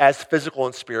universe as physical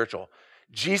and spiritual.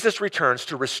 Jesus returns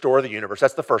to restore the universe.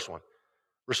 That's the first one,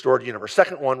 restored universe.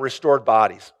 Second one, restored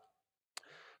bodies.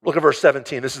 Look at verse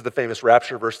 17. This is the famous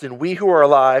rapture verse. Then we who are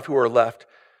alive, who are left,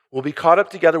 will be caught up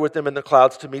together with them in the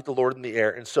clouds to meet the Lord in the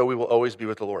air, and so we will always be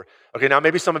with the Lord. Okay, now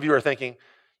maybe some of you are thinking,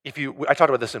 I talked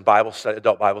about this in Bible study,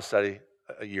 adult Bible study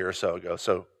a year or so ago,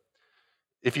 so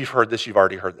if you've heard this, you've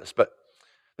already heard this, but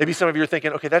maybe some of you are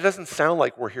thinking, okay, that doesn't sound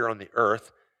like we're here on the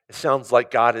earth. It sounds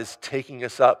like God is taking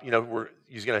us up.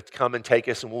 He's going to come and take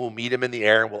us, and we'll meet him in the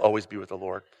air, and we'll always be with the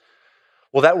Lord.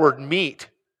 Well, that word meet,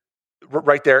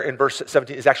 right there in verse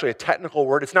 17, is actually a technical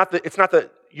word. It's not the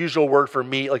usual word for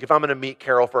meet. Like if I'm going to meet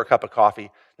Carol for a cup of coffee,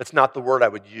 that's not the word I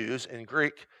would use in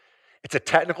Greek. It's a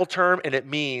technical term, and it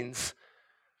means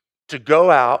to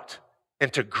go out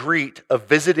and to greet a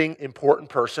visiting important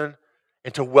person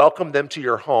and to welcome them to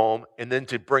your home and then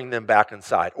to bring them back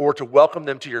inside, or to welcome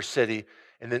them to your city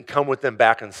and then come with them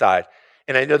back inside.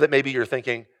 And I know that maybe you're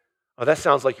thinking, oh, that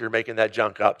sounds like you're making that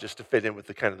junk up just to fit in with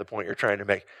the point you're trying to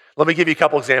make. Let me give you a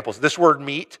couple examples. This word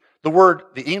meet,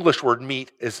 the English word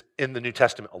meet is in the New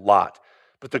Testament a lot.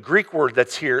 But the Greek word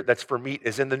that's here, that's for meet,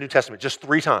 is in the New Testament just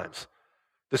 3 times.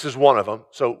 This is one of them.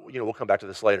 So, we'll come back to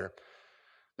this later.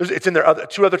 It's in there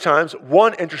 2 other times.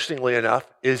 One, interestingly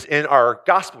enough, is in our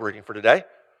gospel reading for today.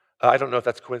 I don't know if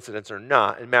that's coincidence or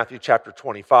not. In Matthew chapter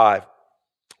 25,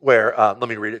 where, let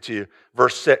me read it to you.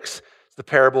 Verse 6, it's the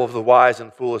parable of the wise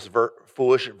and foolish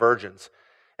virgins.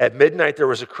 At midnight there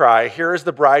was a cry, here is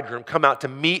the bridegroom, come out to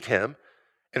meet him.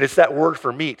 And it's that word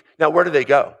for meet. Now, where do they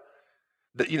go?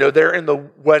 They're in the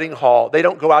wedding hall. They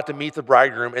don't go out to meet the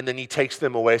bridegroom and then he takes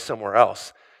them away somewhere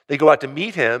else. They go out to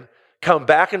meet him, come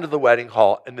back into the wedding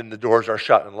hall, and then the doors are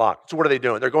shut and locked. So what are they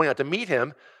doing? They're going out to meet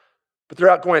him, but they're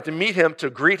out going out to meet him to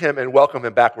greet him and welcome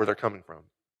him back where they're coming from.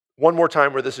 One more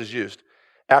time where this is used.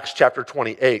 Acts chapter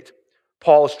 28.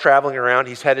 Paul is traveling around.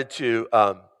 He's headed to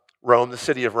Rome, the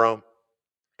city of Rome.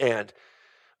 And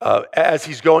as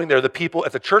he's going there, the people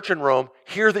at the church in Rome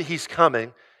hear that he's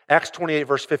coming. Acts 28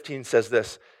 verse 15 says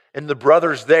this, and the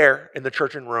brothers there in the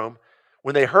church in Rome,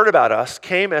 when they heard about us,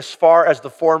 came as far as the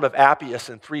Forum of Appius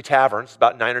and 3 taverns,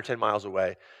 about 9 or 10 miles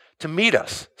away, to meet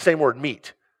us. Same word,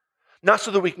 meet. Not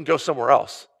so that we can go somewhere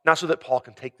else. Not so that Paul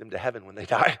can take them to heaven when they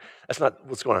die. That's not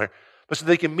what's going on here. But so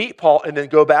they can meet Paul and then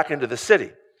go back into the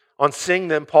city. On seeing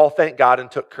them, Paul thanked God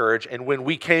and took courage. And when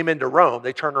we came into Rome,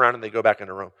 they turn around and they go back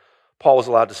into Rome. Paul was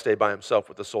allowed to stay by himself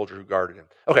with the soldier who guarded him.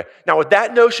 Okay, now with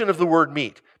that notion of the word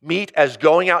meet as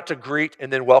going out to greet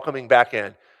and then welcoming back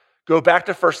in, go back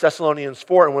to 1 Thessalonians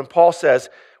 4, and when Paul says,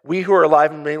 we who are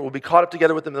alive and remain will be caught up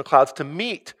together with them in the clouds to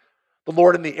meet the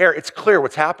Lord in the air, it's clear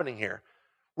what's happening here.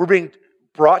 We're being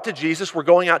brought to Jesus. We're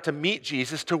going out to meet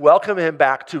Jesus, to welcome him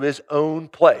back to his own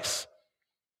place.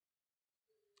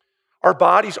 Our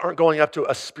bodies aren't going up to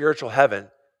a spiritual heaven.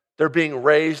 They're being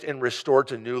raised and restored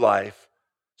to new life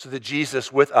so that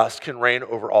Jesus with us can reign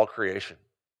over all creation.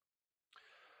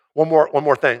 One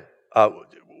more thing,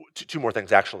 two more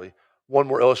things actually. One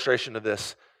more illustration of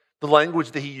this. The language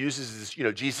that he uses is,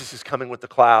 Jesus is coming with the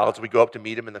clouds. We go up to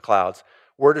meet him in the clouds.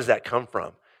 Where does that come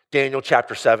from? Daniel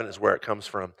chapter 7 is where it comes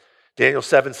from. Daniel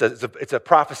 7 says it's a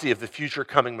prophecy of the future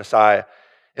coming Messiah.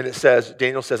 And it says,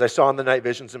 Daniel says, I saw in the night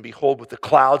visions, and behold, with the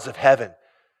clouds of heaven,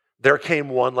 there came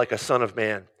one like a son of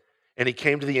man. And he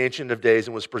came to the Ancient of Days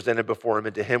and was presented before him,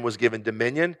 and to him was given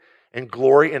dominion and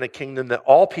glory and a kingdom that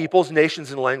all peoples,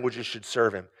 nations, and languages should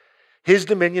serve him. His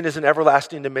dominion is an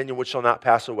everlasting dominion which shall not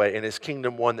pass away, and his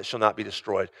kingdom one that shall not be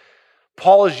destroyed.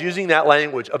 Paul is using that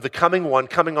language of the coming one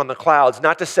coming on the clouds,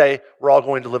 not to say we're all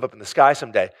going to live up in the sky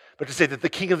someday, but to say that the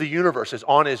king of the universe is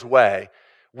on his way.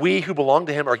 We who belong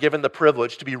to him are given the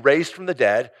privilege to be raised from the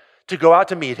dead, to go out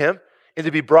to meet him, and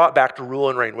to be brought back to rule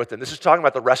and reign with him. This is talking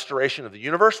about the restoration of the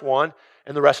universe, one,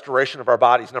 and the restoration of our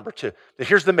bodies, number two. Now,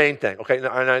 here's the main thing, okay? And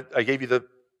I gave you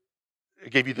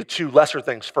the two lesser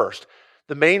things first.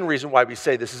 The main reason why we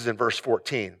say this is in verse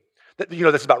 14.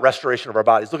 That's about restoration of our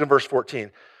bodies. Look in verse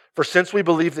 14. For since we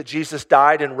believe that Jesus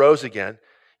died and rose again,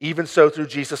 even so through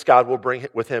Jesus God will bring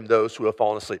with him those who have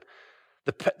fallen asleep.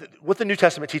 What the New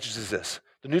Testament teaches is this.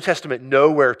 The New Testament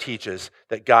nowhere teaches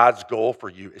that God's goal for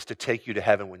you is to take you to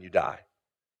heaven when you die.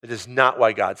 It is not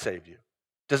why God saved you.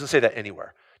 It doesn't say that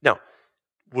anywhere. Now,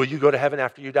 will you go to heaven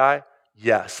after you die?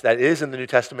 Yes, that is in the New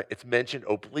Testament. It's mentioned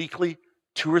obliquely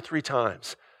 2 or 3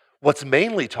 times. What's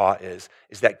mainly taught is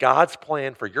that God's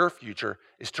plan for your future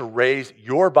is to raise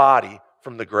your body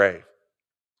from the grave.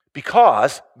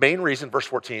 Because, main reason, verse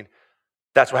 14,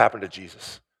 that's what happened to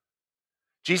Jesus.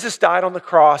 Jesus died on the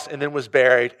cross and then was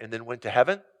buried and then went to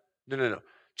heaven? No.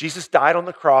 Jesus died on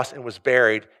the cross and was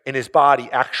buried, and his body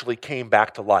actually came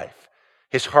back to life.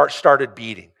 His heart started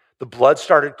beating. The blood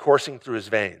started coursing through his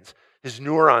veins. His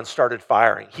neurons started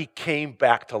firing. He came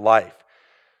back to life.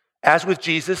 As with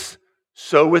Jesus,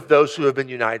 so with those who have been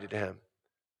united to him.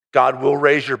 God will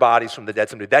raise your bodies from the dead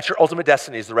someday. That's your ultimate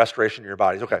destiny, is the restoration of your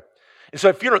bodies. Okay. And so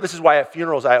at funeral, this is why at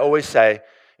funerals I always say,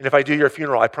 and if I do your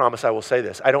funeral, I promise I will say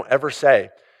this. I don't ever say,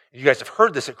 you guys have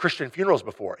heard this at Christian funerals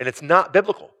before, and it's not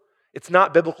biblical. It's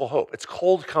not biblical hope. It's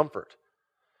cold comfort.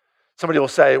 Somebody will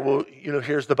say, well,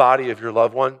 here's the body of your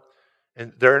loved one,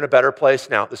 and they're in a better place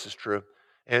now. This is true.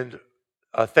 And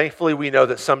thankfully, we know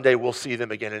that someday we'll see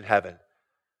them again in heaven.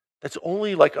 That's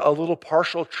only like a little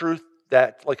partial truth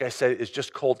that, like I said, is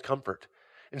just cold comfort.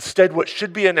 Instead, what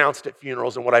should be announced at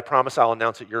funerals, and what I promise I'll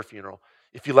announce at your funeral,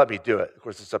 if you let me do it, of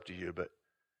course it's up to you, but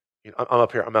I'm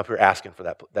up here asking for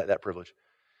that privilege.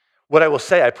 What I will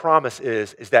say, I promise,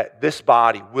 is that this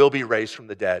body will be raised from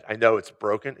the dead. I know it's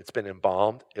broken, it's been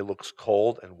embalmed, it looks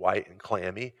cold and white and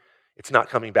clammy. It's not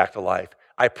coming back to life.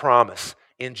 I promise,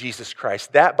 in Jesus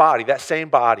Christ, that body, that same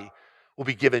body, will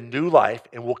be given new life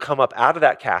and will come up out of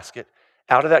that casket,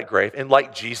 out of that grave. And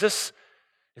like Jesus,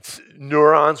 its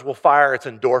neurons will fire, its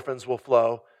endorphins will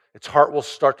flow, its heart will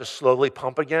start to slowly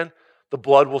pump again, the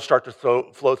blood will start to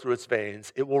flow through its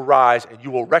veins, it will rise, and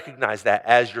you will recognize that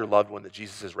as your loved one that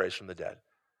Jesus has raised from the dead.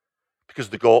 Because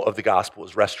the goal of the gospel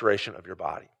is restoration of your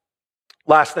body.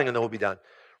 Last thing, and then we'll be done.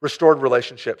 Restored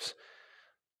relationships.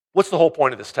 What's the whole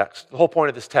point of this text? The whole point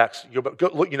of this text, if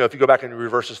you go back and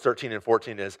read verses 13 and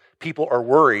 14, is people are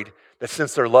worried that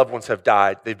since their loved ones have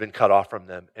died, they've been cut off from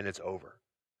them, and it's over.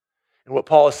 And what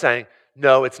Paul is saying,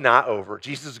 no, it's not over.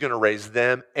 Jesus is going to raise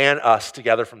them and us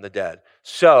together from the dead.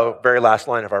 So, very last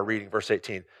line of our reading, verse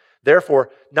 18. Therefore,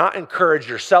 not encourage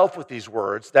yourself with these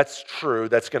words. That's true.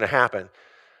 That's going to happen.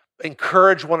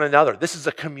 Encourage one another. This is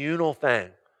a communal thing.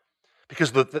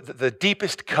 Because the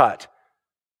deepest cut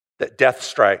that death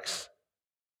strikes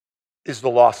is the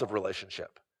loss of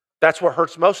relationship. That's what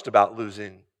hurts most about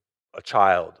losing a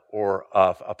child or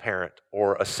a parent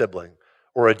or a sibling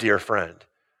or a dear friend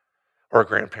or a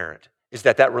grandparent, is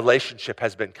that relationship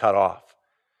has been cut off.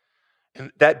 And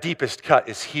that deepest cut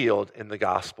is healed in the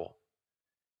gospel.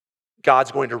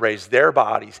 God's going to raise their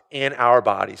bodies and our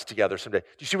bodies together someday. Do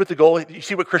you see what the goal is? Do you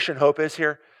see what Christian hope is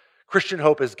here? Christian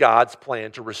hope is God's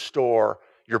plan to restore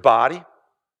your body,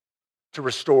 to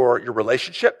restore your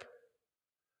relationship,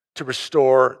 to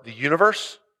restore the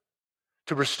universe,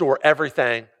 to restore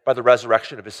everything by by the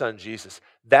resurrection of his son, Jesus.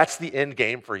 That's the end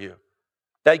game for you.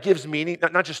 That gives meaning,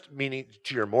 not just meaning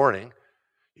to your mourning.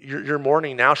 Your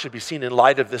mourning now should be seen in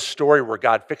light of this story where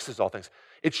God fixes all things.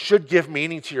 It should give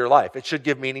meaning to your life. It should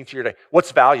give meaning to your day.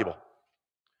 What's valuable?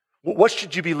 What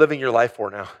should you be living your life for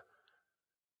now?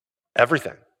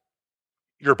 Everything.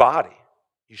 Your body.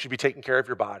 You should be taking care of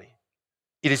your body.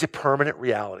 It is a permanent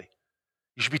reality.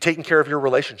 You should be taking care of your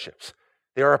relationships.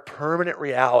 They are a permanent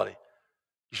reality.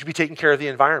 You should be taking care of the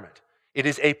environment. It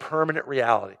is a permanent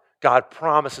reality. God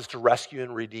promises to rescue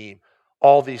and redeem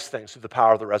all these things through the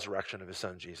power of the resurrection of his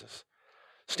son, Jesus.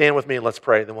 Stand with me and let's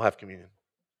pray, then we'll have communion.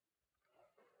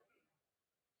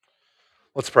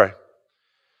 Let's pray.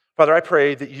 Father, I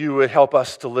pray that you would help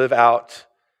us to live out,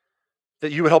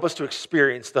 that you would help us to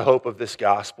experience the hope of this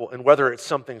gospel. And whether it's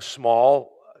something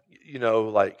small,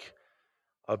 like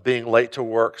being late to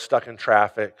work, stuck in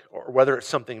traffic, or whether it's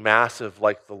something massive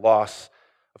like the loss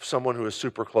of someone who is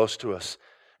super close to us,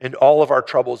 and all of our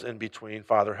troubles in between,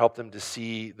 Father, help them to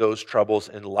see those troubles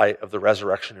in light of the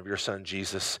resurrection of your son,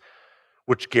 Jesus,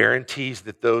 which guarantees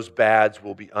that those bads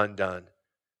will be undone,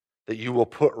 that you will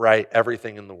put right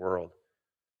everything in the world,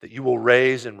 that you will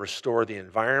raise and restore the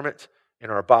environment in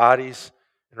our bodies,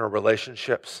 in our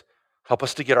relationships. Help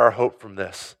us to get our hope from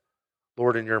this,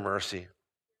 Lord, in your mercy.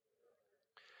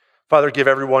 Father, give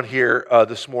everyone here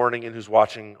this morning and who's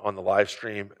watching on the live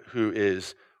stream who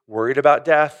is worried about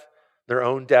death, their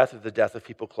own death, or the death of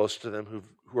people close to them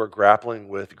who are grappling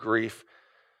with grief.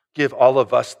 Give all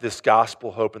of us this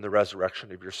gospel hope in the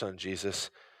resurrection of your son, Jesus.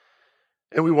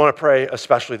 And we want to pray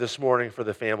especially this morning for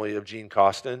the family of Gene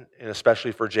Costin, and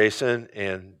especially for Jason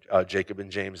and Jacob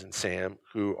and James and Sam,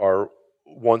 who are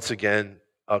once again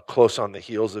close on the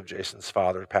heels of Jason's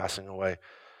father passing away,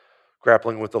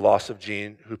 grappling with the loss of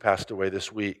Gene, who passed away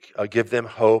this week. Give them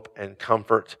hope and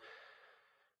comfort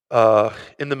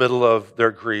in the middle of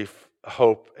their grief,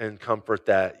 hope and comfort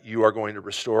that you are going to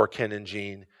restore Ken and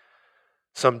Gene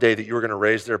someday, that you are going to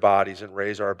raise their bodies and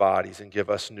raise our bodies and give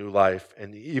us new life.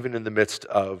 And even in the midst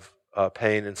of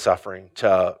pain and suffering,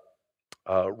 to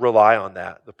rely on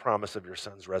that, the promise of your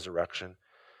son's resurrection.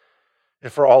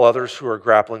 And for all others who are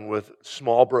grappling with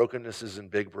small brokennesses and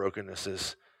big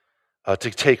brokennesses, to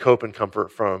take hope and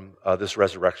comfort from this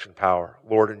resurrection power.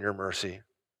 Lord, in your mercy.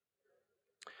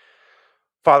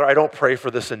 Father, I don't pray for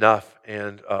this enough,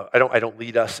 and I don't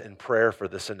lead us in prayer for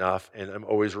this enough, and I'm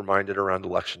always reminded around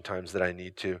election times that I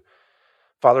need to.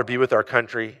 Father, be with our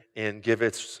country and give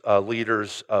its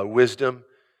leaders wisdom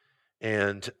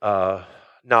and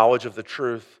knowledge of the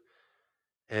truth,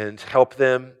 and help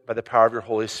them by the power of your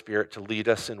Holy Spirit to lead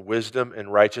us in wisdom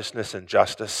and righteousness and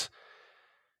justice,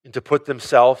 and to put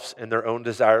themselves and their own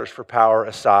desires for power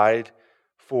aside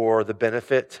for the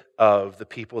benefit of the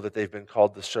people that they've been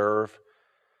called to serve.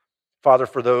 Father,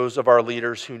 for those of our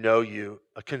leaders who know you,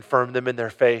 confirm them in their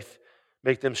faith,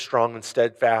 make them strong and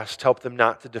steadfast, help them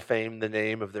not to defame the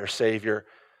name of their Savior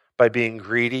by being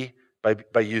greedy,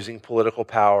 by using political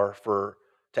power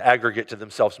to aggregate to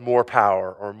themselves more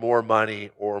power or more money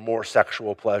or more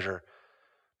sexual pleasure,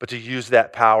 but to use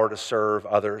that power to serve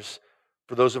others.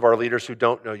 For those of our leaders who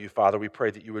don't know you, Father, we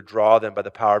pray that you would draw them by the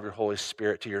power of your Holy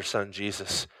Spirit to your Son,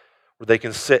 Jesus, where they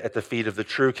can sit at the feet of the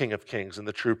true King of Kings and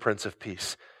the true Prince of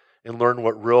Peace, and learn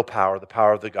what real power, the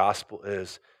power of the gospel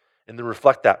is, and then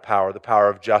reflect that power, the power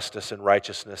of justice and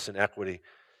righteousness and equity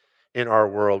in our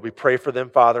world. We pray for them,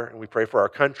 Father, and we pray for our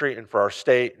country and for our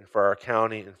state and for our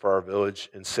county and for our village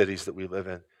and cities that we live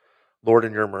in. Lord,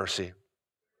 in your mercy.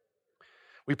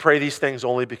 We pray these things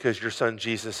only because your Son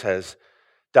Jesus has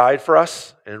died for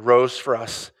us and rose for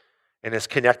us and has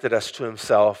connected us to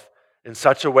himself in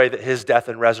such a way that his death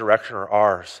and resurrection are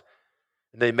ours,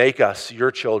 and they make us your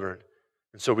children.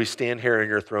 And so we stand here in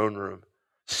your throne room,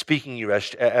 speaking you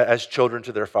as children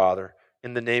to their Father,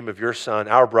 in the name of your Son,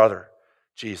 our brother,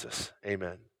 Jesus.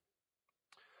 Amen.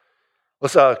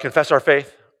 Let's confess our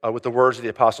faith with the words of the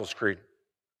Apostles' Creed.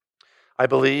 I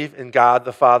believe in God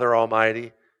the Father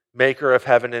Almighty, maker of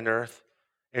heaven and earth,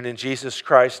 and in Jesus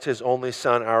Christ, his only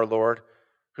Son, our Lord,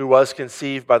 who was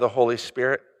conceived by the Holy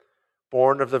Spirit,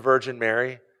 born of the Virgin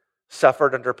Mary,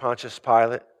 suffered under Pontius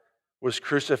Pilate, was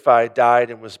crucified, died,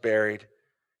 and was buried.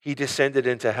 He descended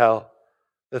into hell.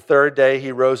 The third day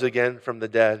he rose again from the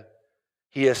dead.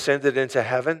 He ascended into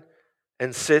heaven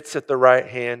and sits at the right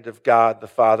hand of God the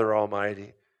Father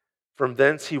Almighty. From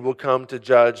thence he will come to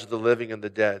judge the living and the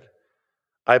dead.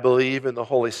 I believe in the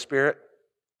Holy Spirit,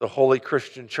 the holy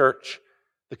Christian church,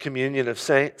 the communion of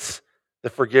saints, the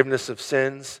forgiveness of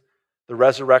sins, the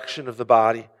resurrection of the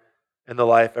body, and the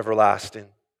life everlasting.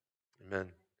 Amen.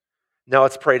 Now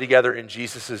let's pray together in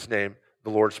Jesus' name,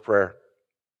 the Lord's Prayer.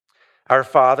 Our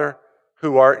Father,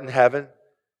 who art in heaven,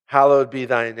 hallowed be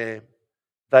thy name.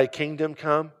 Thy kingdom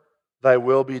come, thy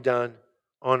will be done,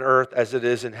 on earth as it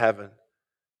is in heaven.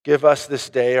 Give us this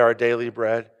day our daily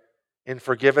bread, and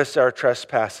forgive us our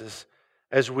trespasses,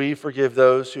 as we forgive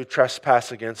those who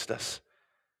trespass against us.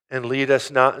 And lead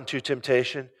us not into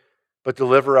temptation, but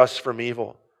deliver us from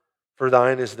evil. For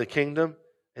thine is the kingdom,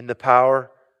 and the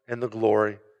power, and the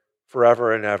glory,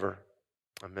 forever and ever.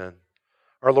 Amen.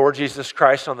 Our Lord Jesus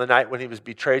Christ, on the night when he was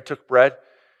betrayed, took bread,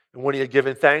 and when he had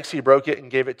given thanks, he broke it and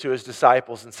gave it to his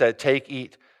disciples and said, "Take,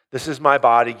 eat. This is my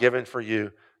body given for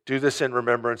you. Do this in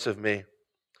remembrance of me."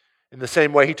 In the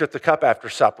same way, he took the cup after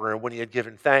supper, and when he had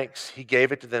given thanks, he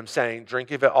gave it to them, saying,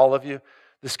 "Drink of it, all of you.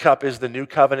 This cup is the new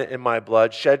covenant in my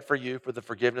blood, shed for you for the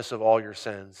forgiveness of all your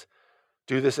sins.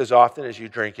 Do this as often as you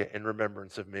drink it in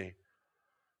remembrance of me."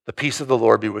 The peace of the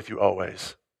Lord be with you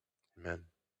always. Amen.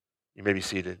 You may be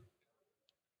seated.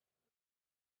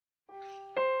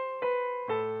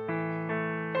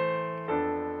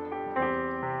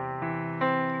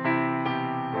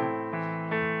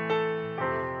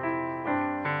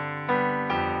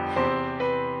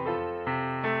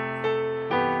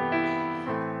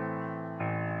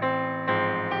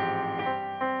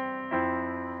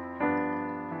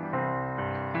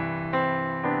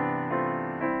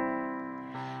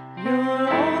 Your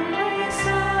only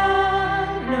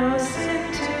Son, no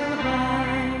sin to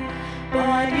hide,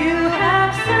 but you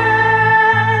have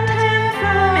sent him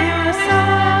from your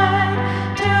side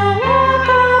to walk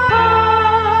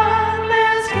upon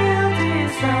this guilty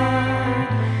side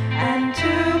and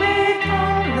to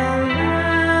become the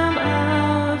Lamb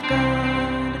of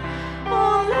God.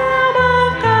 Oh, Lamb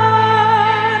of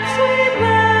God, sweet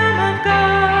Lamb of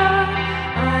God,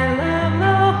 I love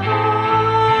the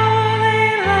holy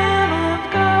Lamb of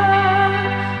God.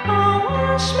 Oh,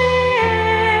 wash me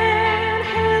in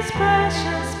his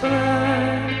precious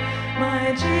blood, my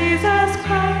Jesus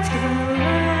Christ, the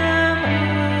Lamb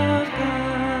of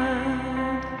God.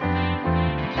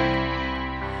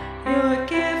 Your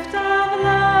gift of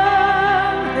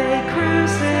love they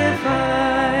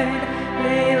crucified,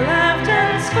 they left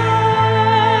and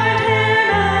scorned him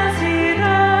as he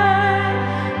died.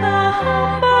 The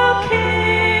humble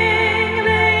King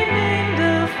they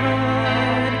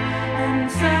magnified and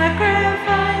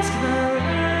sacrificed the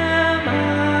Lamb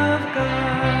of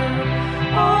God.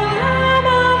 Oh, Lamb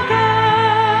of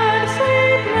God,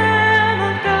 sweet Lamb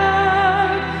of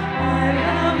God, I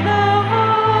love the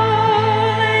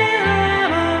holy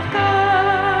Lamb of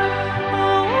God.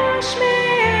 Oh, wash me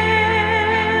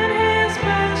in his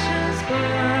precious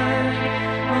blood,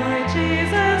 my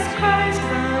Jesus Christ,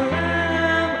 the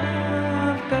Lamb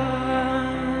of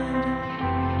God.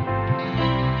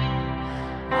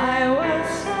 I was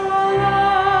so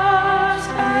lost,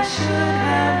 I should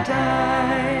have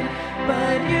died,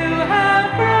 but you have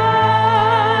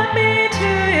brought me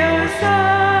to your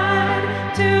side,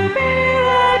 to be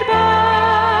led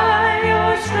by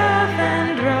your staff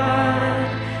and rod,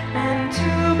 and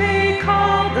to be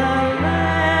called the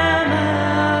Lamb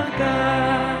of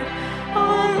God.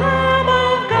 Oh, Lamb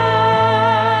of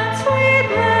God, sweet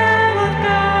Lamb of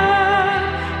God,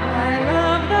 I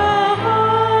love the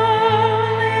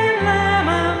holy Lamb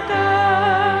of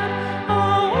God.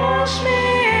 Oh, wash me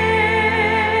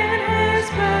in his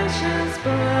precious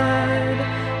blood,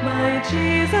 my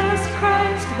Jesus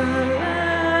Christ, the Lamb